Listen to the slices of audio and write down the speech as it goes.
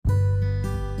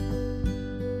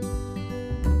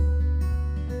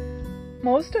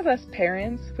Most of us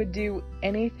parents would do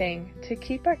anything to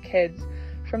keep our kids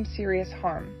from serious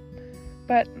harm,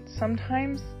 but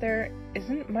sometimes there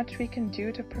isn't much we can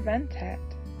do to prevent it.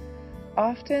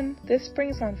 Often, this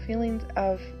brings on feelings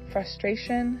of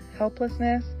frustration,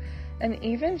 helplessness, and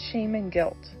even shame and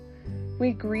guilt.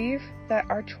 We grieve that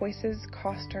our choices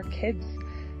cost our kids,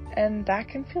 and that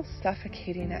can feel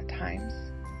suffocating at times.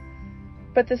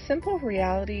 But the simple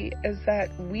reality is that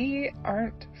we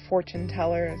aren't fortune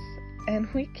tellers, and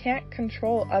we can't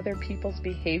control other people's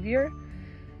behavior,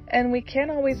 and we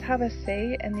can't always have a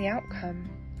say in the outcome.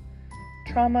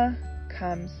 Trauma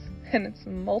comes in its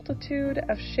multitude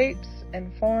of shapes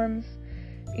and forms,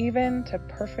 even to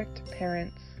perfect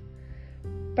parents.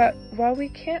 But while we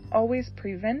can't always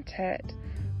prevent it,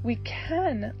 we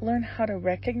can learn how to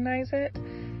recognize it,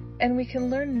 and we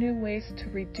can learn new ways to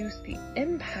reduce the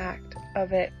impact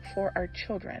of it for our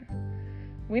children.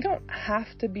 We don't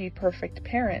have to be perfect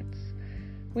parents.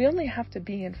 We only have to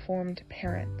be informed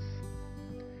parents.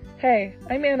 Hey,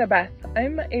 I'm Annabeth.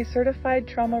 I'm a certified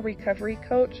trauma recovery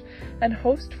coach and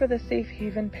host for the Safe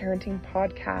Haven Parenting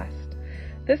podcast.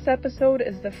 This episode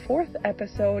is the 4th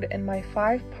episode in my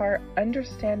 5-part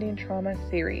Understanding Trauma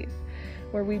series,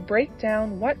 where we break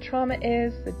down what trauma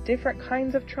is, the different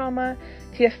kinds of trauma,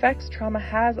 the effects trauma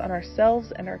has on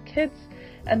ourselves and our kids,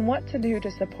 and what to do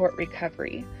to support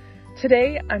recovery.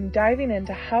 Today, I'm diving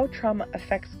into how trauma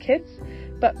affects kids,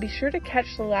 but be sure to catch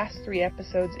the last 3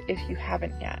 episodes if you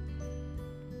haven't yet.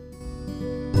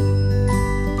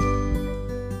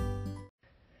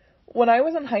 When I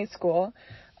was in high school,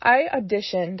 I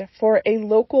auditioned for a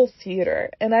local theater,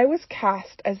 and I was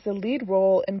cast as the lead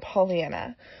role in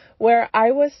Pollyanna, where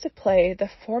I was to play the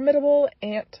formidable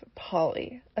Aunt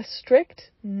Polly, a strict,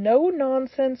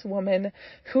 no-nonsense woman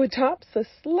who adopts the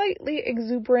slightly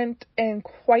exuberant and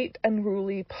quite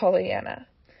unruly Pollyanna.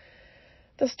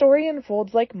 The story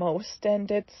unfolds like most, and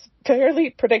it's fairly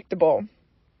predictable.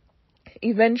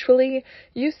 Eventually,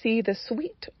 you see the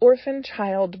sweet orphan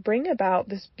child bring about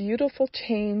this beautiful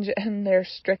change in their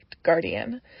strict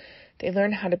guardian. They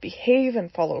learn how to behave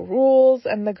and follow rules,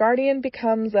 and the guardian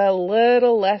becomes a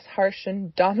little less harsh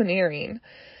and domineering.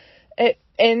 It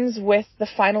ends with the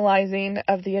finalizing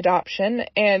of the adoption,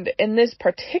 and in this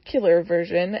particular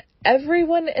version,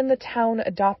 everyone in the town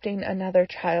adopting another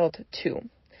child too.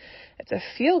 It's a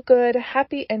feel-good,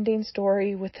 happy ending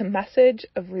story with a message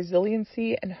of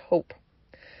resiliency and hope.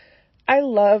 I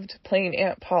loved playing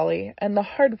Aunt Polly and the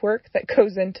hard work that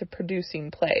goes into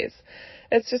producing plays.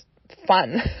 It's just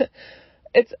fun.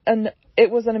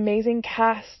 It was an amazing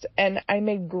cast, and I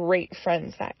made great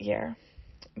friends that year.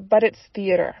 But it's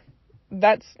theater.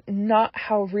 That's not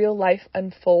how real life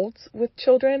unfolds with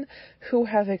children who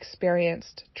have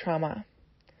experienced trauma.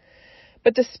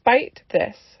 But despite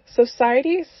this,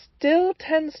 society still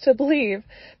tends to believe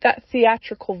that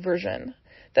theatrical version,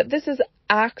 that this is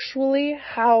actually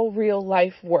how real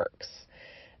life works.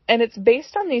 And it's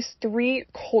based on these 3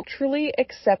 culturally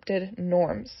accepted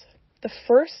norms. The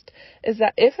first is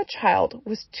that if a child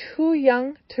was too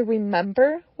young to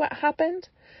remember what happened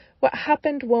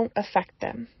won't affect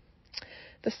them.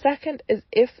 The second is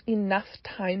if enough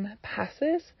time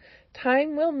passes,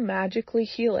 time will magically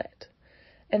heal it.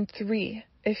 And 3,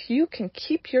 if you can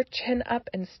keep your chin up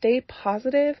and stay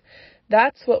positive,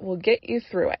 that's what will get you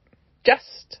through it.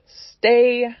 Just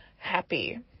stay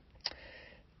happy.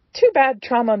 Too bad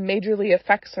trauma majorly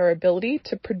affects our ability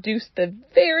to produce the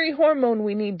very hormone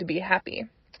we need to be happy.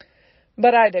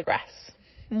 But I digress.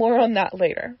 More on that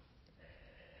later.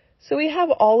 So we have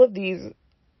all of these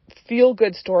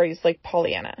feel-good stories like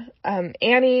Pollyanna,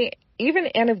 Annie, even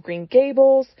Anne of Green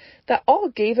Gables, that all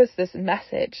gave us this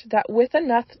message that with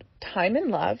enough time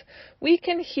and love, we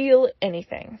can heal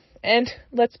anything. And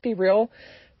let's be real,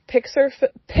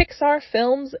 Pixar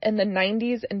films in the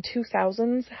 90s and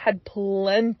 2000s had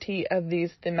plenty of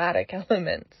these thematic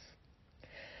elements.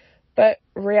 But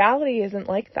reality isn't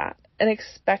like that, and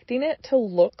expecting it to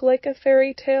look like a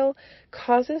fairy tale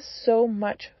causes so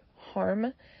much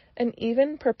harm and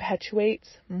even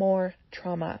perpetuates more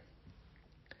trauma.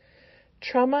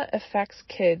 Trauma affects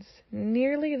kids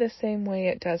nearly the same way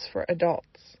it does for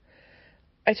adults.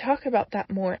 I talk about that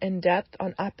more in depth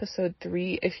on episode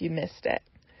 3 if you missed it.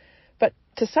 But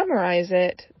to summarize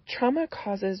it, trauma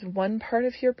causes one part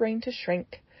of your brain to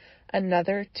shrink,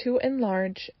 another to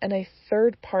enlarge, and a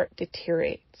third part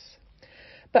deteriorates.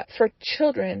 But for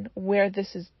children, where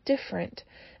this is different,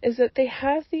 is that they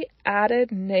have the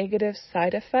added negative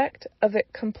side effect of it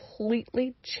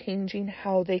completely changing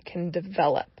how they can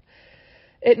develop.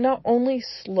 It not only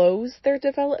slows their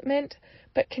development,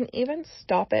 but can even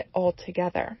stop it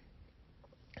altogether.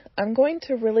 I'm going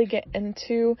to really get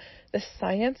into the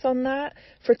science on that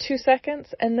for 2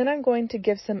 seconds, and then I'm going to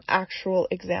give some actual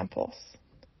examples.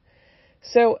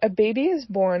 So a baby is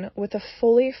born with a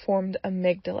fully formed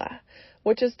amygdala,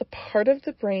 which is the part of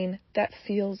the brain that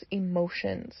feels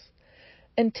emotions.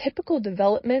 In typical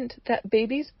development, that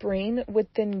baby's brain would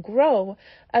then grow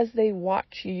as they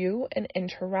watch you and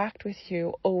interact with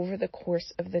you over the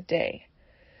course of the day.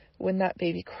 When that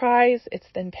baby cries, it's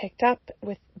then picked up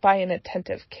by an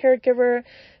attentive caregiver.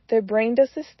 Their brain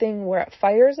does this thing where it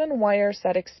fires and wires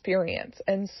that experience,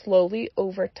 and slowly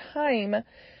over time,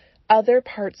 other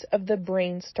parts of the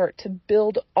brain start to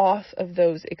build off of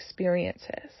those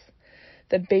experiences.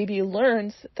 The baby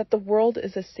learns that the world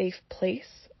is a safe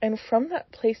place, and from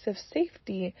that place of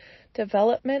safety,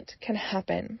 development can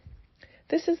happen.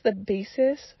 This is the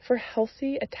basis for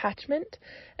healthy attachment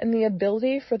and the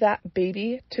ability for that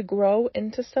baby to grow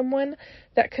into someone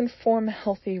that can form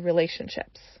healthy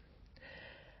relationships.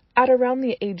 At around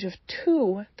the age of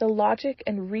 2, the logic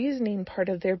and reasoning part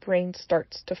of their brain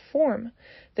starts to form.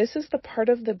 This is the part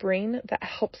of the brain that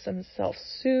helps them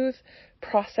self-soothe,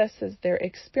 processes their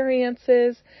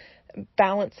experiences,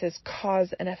 balances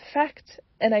cause and effect,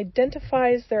 and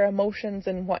identifies their emotions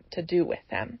and what to do with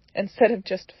them, instead of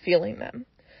just feeling them.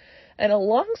 And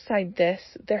alongside this,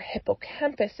 their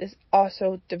hippocampus is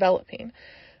also developing,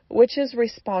 which is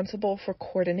responsible for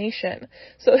coordination.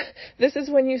 So this is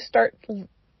when you start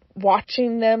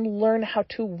watching them learn how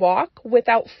to walk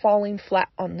without falling flat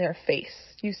on their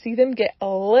face. You see them get a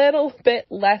little bit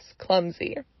less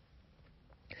clumsy.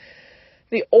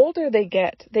 The older they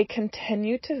get, they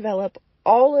continue to develop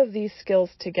all of these skills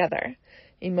together: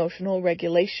 emotional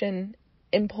regulation,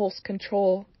 impulse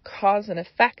control, cause and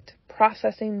effect,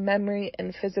 processing, memory,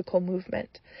 and physical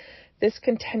movement. This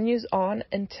continues on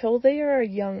until they are a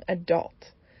young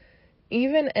adult.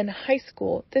 Even in high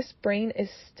school, this brain is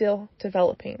still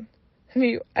developing. Have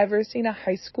you ever seen a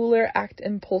high schooler act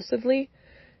impulsively?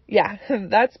 Yeah,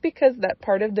 that's because that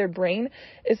part of their brain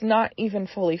is not even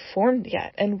fully formed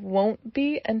yet and won't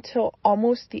be until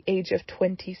almost the age of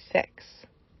 26.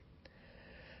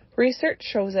 Research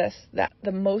shows us that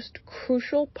the most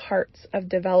crucial parts of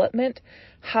development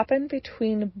happen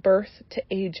between birth to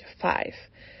age 5.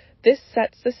 This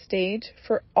sets the stage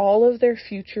for all of their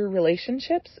future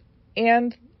relationships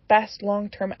and best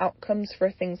long-term outcomes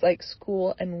for things like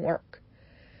school and work.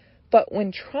 But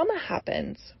when trauma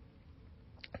happens,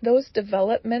 those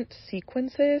development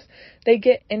sequences, they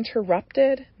get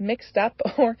interrupted, mixed up,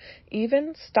 or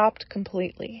even stopped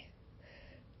completely.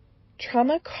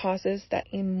 Trauma causes that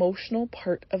emotional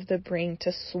part of the brain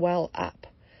to swell up,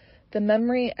 the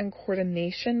memory and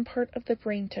coordination part of the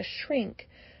brain to shrink,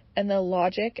 and the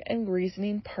logic and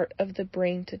reasoning part of the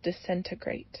brain to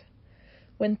disintegrate.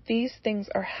 When these things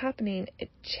are happening, it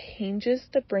changes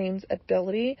the brain's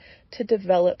ability to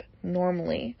develop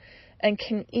normally and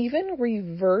can even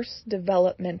reverse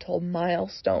developmental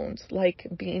milestones like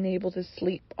being able to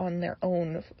sleep on their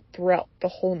own throughout the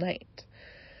whole night.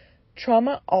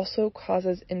 Trauma also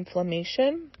causes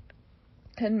inflammation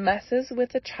and messes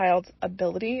with a child's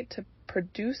ability to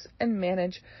produce and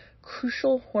manage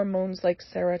crucial hormones like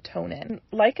serotonin.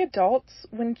 Like adults,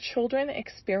 when children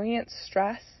experience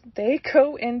stress, they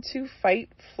go into fight,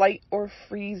 flight, or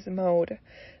freeze mode.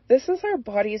 This is our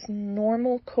body's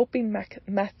normal coping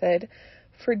method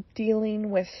for dealing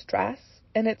with stress,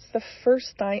 and it's the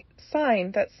first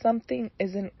sign that something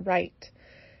isn't right.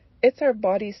 It's our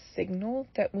body's signal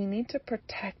that we need to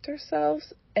protect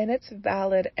ourselves, and it's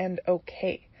valid and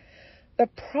okay. The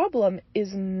problem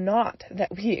is not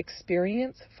that we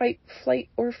experience fight, flight,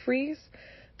 or freeze.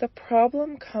 The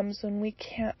problem comes when we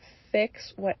can't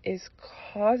fix what is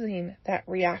causing that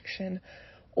reaction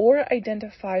or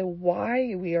identify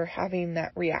why we are having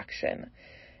that reaction.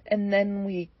 And then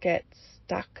we get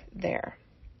stuck there.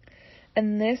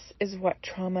 And this is what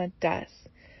trauma does.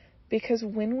 Because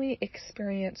when we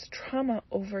experience trauma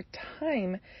over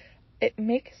time, it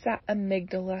makes that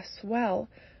amygdala swell,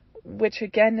 which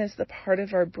again is the part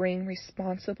of our brain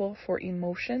responsible for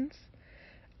emotions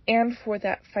and for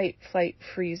that fight, flight,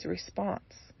 freeze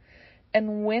response.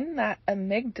 And when that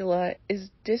amygdala is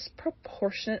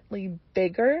disproportionately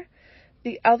bigger,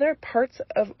 the other parts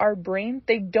of our brain,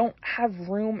 they don't have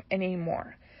room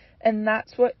anymore. And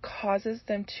that's what causes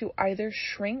them to either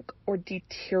shrink or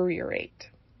deteriorate.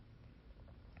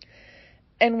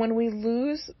 And when we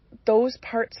lose those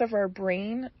parts of our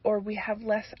brain or we have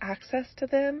less access to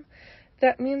them,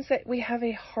 that means that we have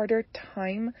a harder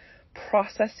time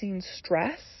processing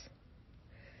stress.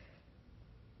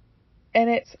 And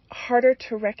it's harder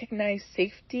to recognize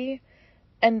safety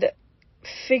and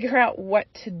figure out what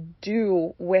to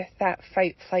do with that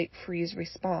fight, flight, freeze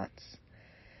response.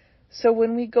 So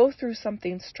when we go through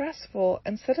something stressful,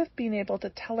 instead of being able to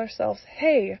tell ourselves,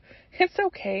 hey, it's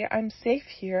okay, I'm safe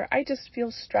here, I just feel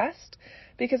stressed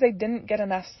because I didn't get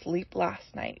enough sleep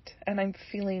last night and I'm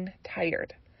feeling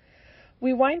tired,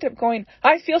 we wind up going,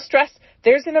 I feel stressed,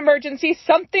 there's an emergency,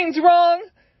 something's wrong.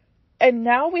 And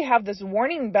now we have this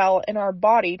warning bell in our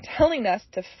body telling us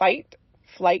to fight,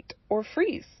 flight, or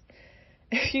freeze.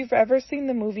 If you've ever seen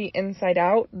the movie Inside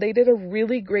Out, they did a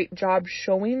really great job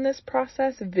showing this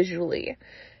process visually.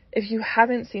 If you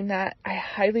haven't seen that, I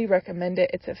highly recommend it.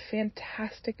 It's a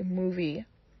fantastic movie.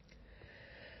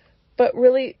 But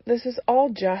really, this is all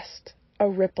just a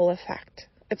ripple effect.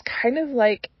 It's kind of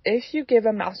like if you give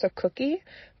a mouse a cookie,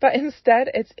 but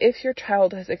instead it's if your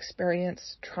child has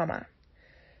experienced trauma.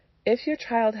 If your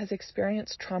child has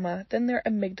experienced trauma, then their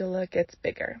amygdala gets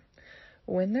bigger.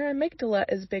 When their amygdala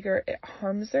is bigger, it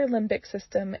harms their limbic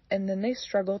system, and then they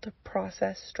struggle to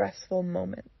process stressful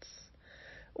moments.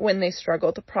 When they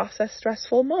struggle to process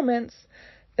stressful moments,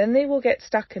 then they will get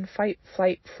stuck in fight,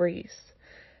 flight, freeze.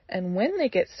 And when they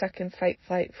get stuck in fight,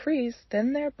 flight, freeze,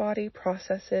 then their body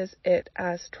processes it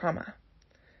as trauma.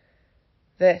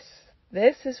 This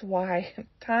is why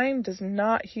time does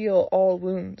not heal all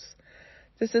wounds.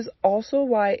 This is also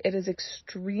why it is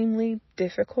extremely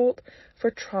difficult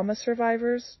for trauma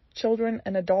survivors, children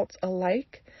and adults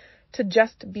alike, to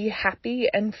just be happy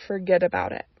and forget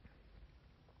about it.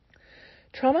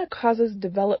 Trauma causes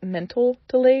developmental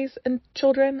delays in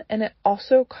children, and it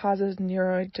also causes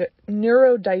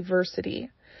neurodiversity.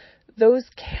 Those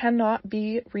cannot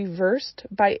be reversed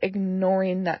by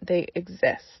ignoring that they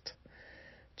exist.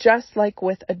 Just like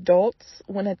with adults,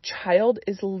 when a child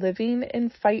is living in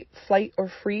fight, flight, or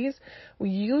freeze, we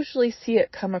usually see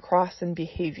it come across in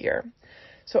behavior.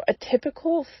 So a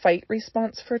typical fight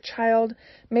response for a child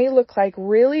may look like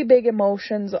really big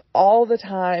emotions all the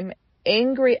time,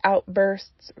 angry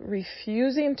outbursts,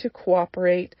 refusing to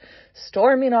cooperate,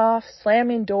 storming off,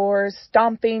 slamming doors,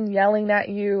 stomping, yelling at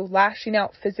you, lashing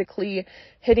out physically,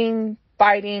 hitting,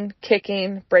 biting,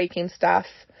 kicking, breaking stuff.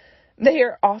 They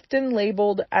are often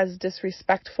labeled as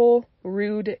disrespectful,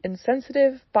 rude,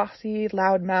 insensitive, bossy,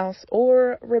 loudmouth,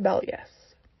 or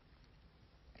rebellious.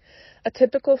 A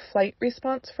typical flight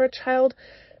response for a child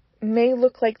may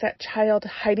look like that child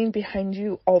hiding behind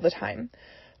you all the time,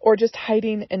 or just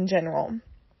hiding in general.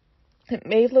 It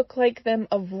may look like them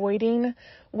avoiding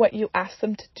what you ask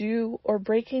them to do or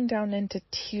breaking down into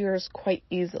tears quite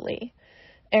easily.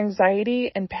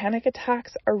 Anxiety and panic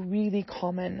attacks are really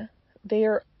common. They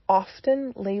are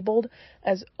often labeled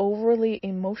as overly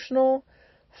emotional,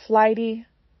 flighty,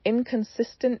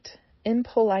 inconsistent,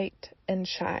 impolite, and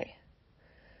shy.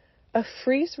 A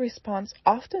freeze response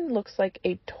often looks like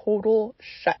a total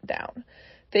shutdown.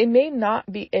 They may not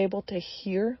be able to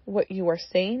hear what you are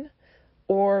saying,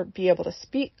 or be able to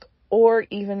speak, or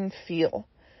even feel.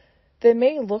 They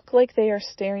may look like they are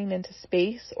staring into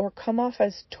space, or come off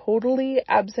as totally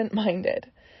absent-minded.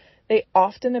 They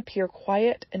often appear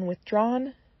quiet and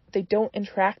withdrawn. They don't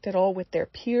interact at all with their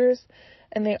peers,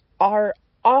 and they are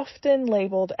often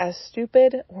labeled as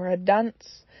stupid or a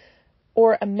dunce,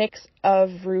 or a mix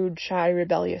of rude, shy,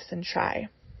 rebellious, and shy.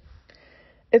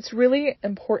 It's really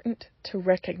important to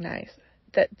recognize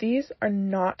that these are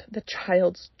not the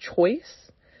child's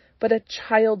choice, but a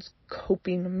child's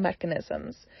coping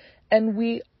mechanisms, and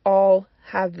we all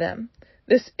have them.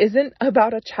 This isn't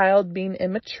about a child being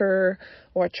immature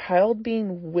or a child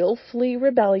being willfully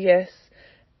rebellious.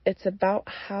 It's about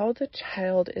how the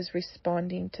child is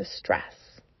responding to stress.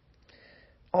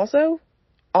 Also,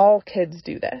 all kids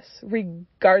do this,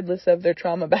 regardless of their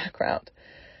trauma background.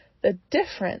 The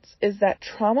difference is that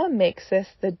trauma makes this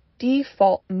the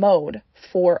default mode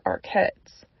for our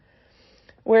kids.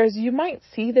 Whereas you might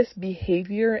see this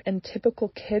behavior in typical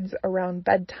kids around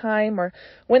bedtime or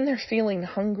when they're feeling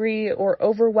hungry or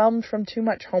overwhelmed from too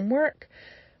much homework,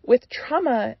 with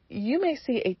trauma, you may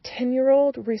see a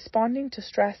 10-year-old responding to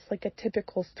stress like a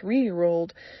typical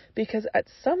 3-year-old because at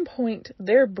some point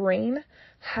their brain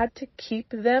had to keep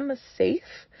them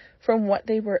safe from what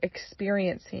they were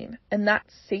experiencing, and that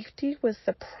safety was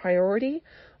the priority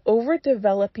over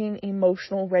developing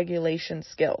emotional regulation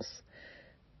skills.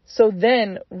 So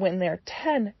then, when they're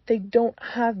 10, they don't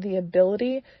have the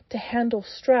ability to handle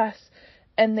stress,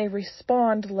 and they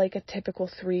respond like a typical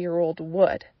 3-year-old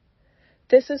would.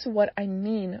 This is what I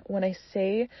mean when I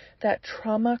say that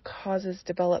trauma causes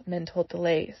developmental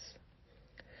delays.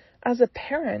 As a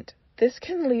parent, this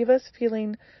can leave us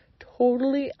feeling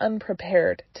totally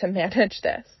unprepared to manage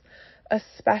this,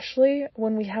 especially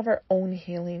when we have our own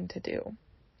healing to do.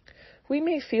 We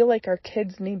may feel like our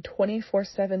kids need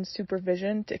 24/7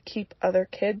 supervision to keep other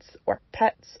kids or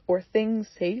pets or things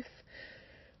safe.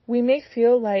 We may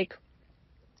feel like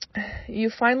you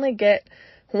finally get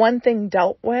one thing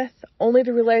dealt with, only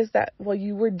to realize that while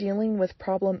you were dealing with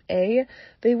problem A,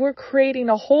 they were creating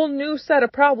a whole new set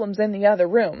of problems in the other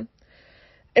room.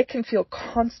 It can feel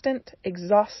constant,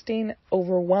 exhausting,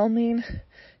 overwhelming.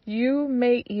 You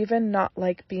may even not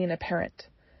like being a parent,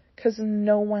 because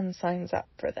no one signs up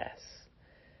for this.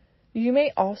 You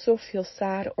may also feel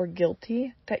sad or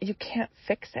guilty that you can't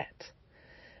fix it.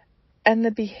 And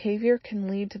the behavior can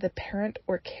lead to the parent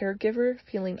or caregiver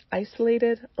feeling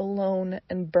isolated, alone,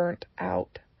 and burnt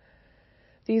out.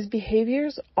 These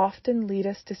behaviors often lead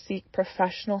us to seek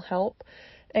professional help,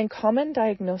 and common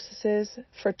diagnoses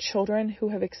for children who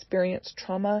have experienced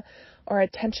trauma are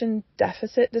attention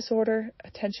deficit disorder,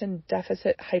 attention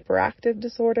deficit hyperactive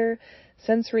disorder,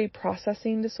 sensory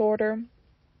processing disorder,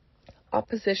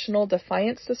 oppositional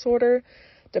defiance disorder,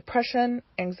 depression,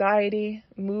 anxiety,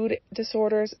 mood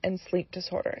disorders, and sleep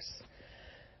disorders.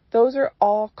 Those are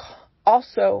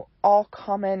also all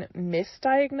common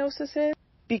misdiagnoses,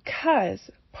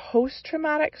 because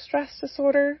post-traumatic stress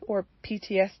disorder, or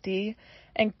PTSD,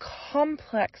 and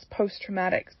complex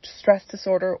post-traumatic stress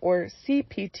disorder, or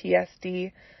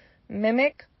CPTSD,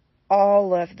 mimic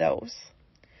all of those.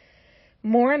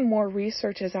 More and more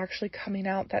research is actually coming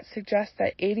out that suggests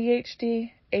that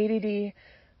ADHD, ADD,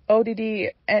 ODD,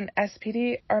 and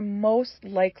SPD are most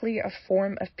likely a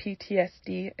form of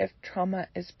PTSD if trauma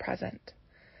is present.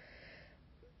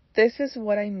 This is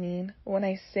what I mean when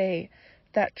I say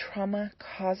that trauma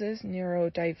causes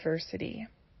neurodiversity.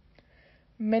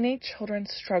 Many children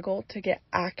struggle to get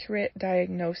accurate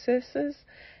diagnoses,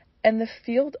 and the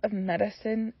field of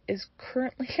medicine is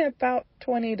currently about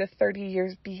 20 to 30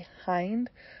 years behind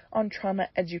on trauma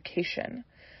education,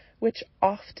 which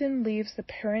often leaves the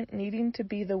parent needing to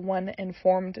be the one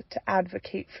informed to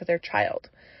advocate for their child.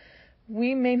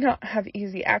 We may not have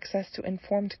easy access to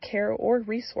informed care or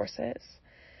resources.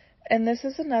 And this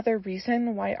is another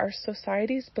reason why our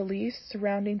society's beliefs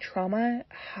surrounding trauma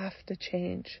have to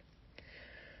change.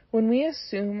 When we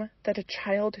assume that a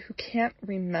child who can't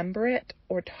remember it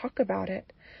or talk about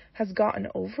it has gotten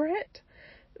over it,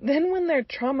 then when their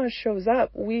trauma shows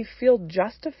up, we feel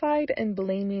justified in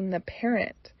blaming the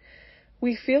parent.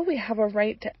 We feel we have a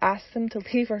right to ask them to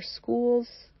leave our schools,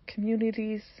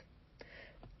 communities,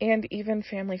 and even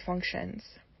family functions.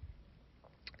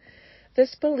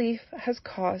 This belief has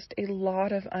caused a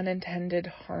lot of unintended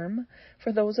harm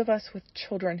for those of us with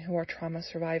children who are trauma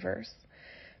survivors.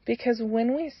 Because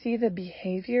when we see the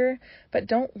behavior but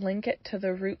don't link it to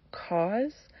the root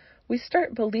cause, we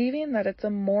start believing that it's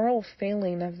a moral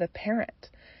failing of the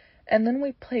parent. And then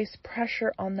we place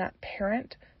pressure on that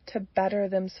parent to better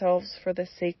themselves for the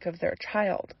sake of their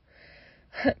child.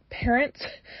 Parents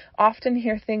often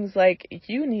hear things like,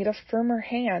 "You need a firmer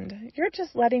hand. You're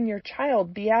just letting your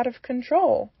child be out of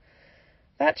control.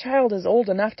 That child is old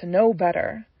enough to know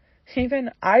better.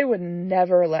 Even I would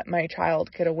never let my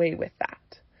child get away with that."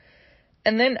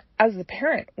 And then as the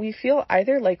parent, we feel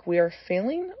either like we are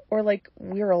failing or like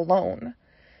we're alone.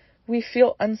 We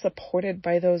feel unsupported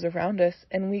by those around us,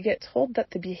 and we get told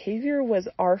that the behavior was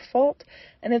our fault,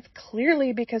 and it's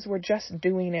clearly because we're just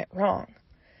doing it wrong.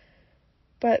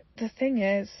 But the thing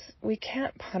is, we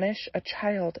can't punish a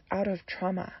child out of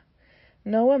trauma.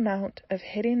 No amount of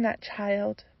hitting that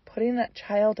child, putting that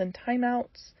child in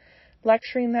timeouts,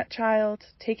 lecturing that child,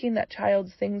 taking that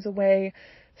child's things away,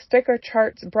 sticker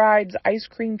charts, bribes, ice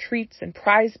cream treats, and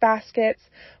prize baskets,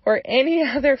 or any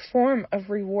other form of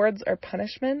rewards or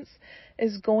punishments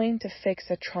is going to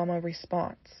fix a trauma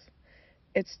response.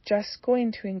 It's just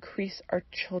going to increase our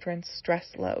children's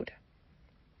stress load.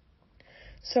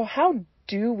 So how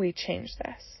do we change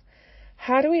this?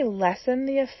 How do we lessen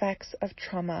the effects of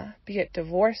trauma, be it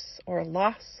divorce or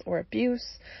loss or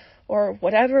abuse or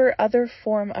whatever other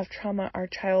form of trauma our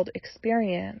child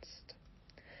experienced?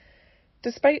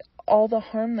 Despite all the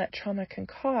harm that trauma can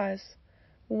cause,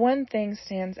 one thing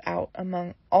stands out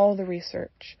among all the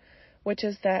research, which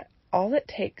is that all it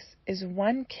takes is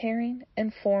one caring,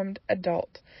 informed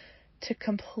adult to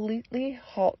completely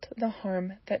halt the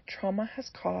harm that trauma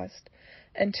has caused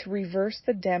and to reverse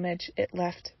the damage it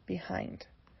left behind.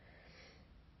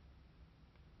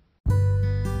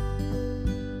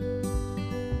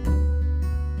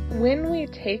 When we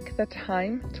take the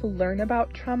time to learn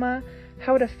about trauma,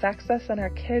 how it affects us and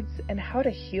our kids, and how to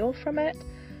heal from it,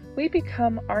 we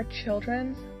become our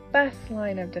children's best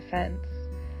line of defense.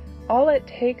 All it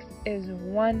takes is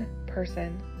one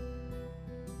person.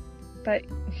 But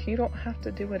you don't have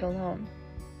to do it alone.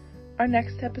 Our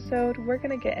next episode, we're going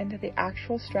to get into the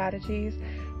actual strategies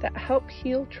that help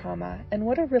heal trauma and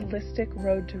what a realistic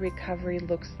road to recovery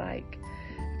looks like.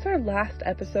 It's our last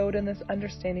episode in this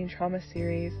Understanding Trauma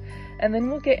series, and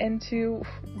then we'll get into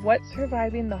what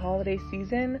surviving the holiday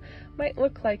season might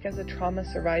look like as a trauma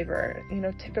survivor,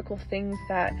 typical things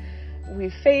that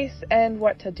we face and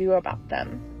what to do about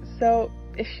them. So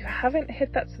if you haven't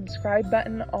hit that subscribe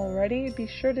button already, be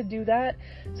sure to do that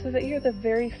so that you're the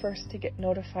very first to get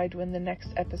notified when the next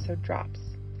episode drops.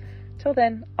 Till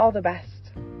then, all the best.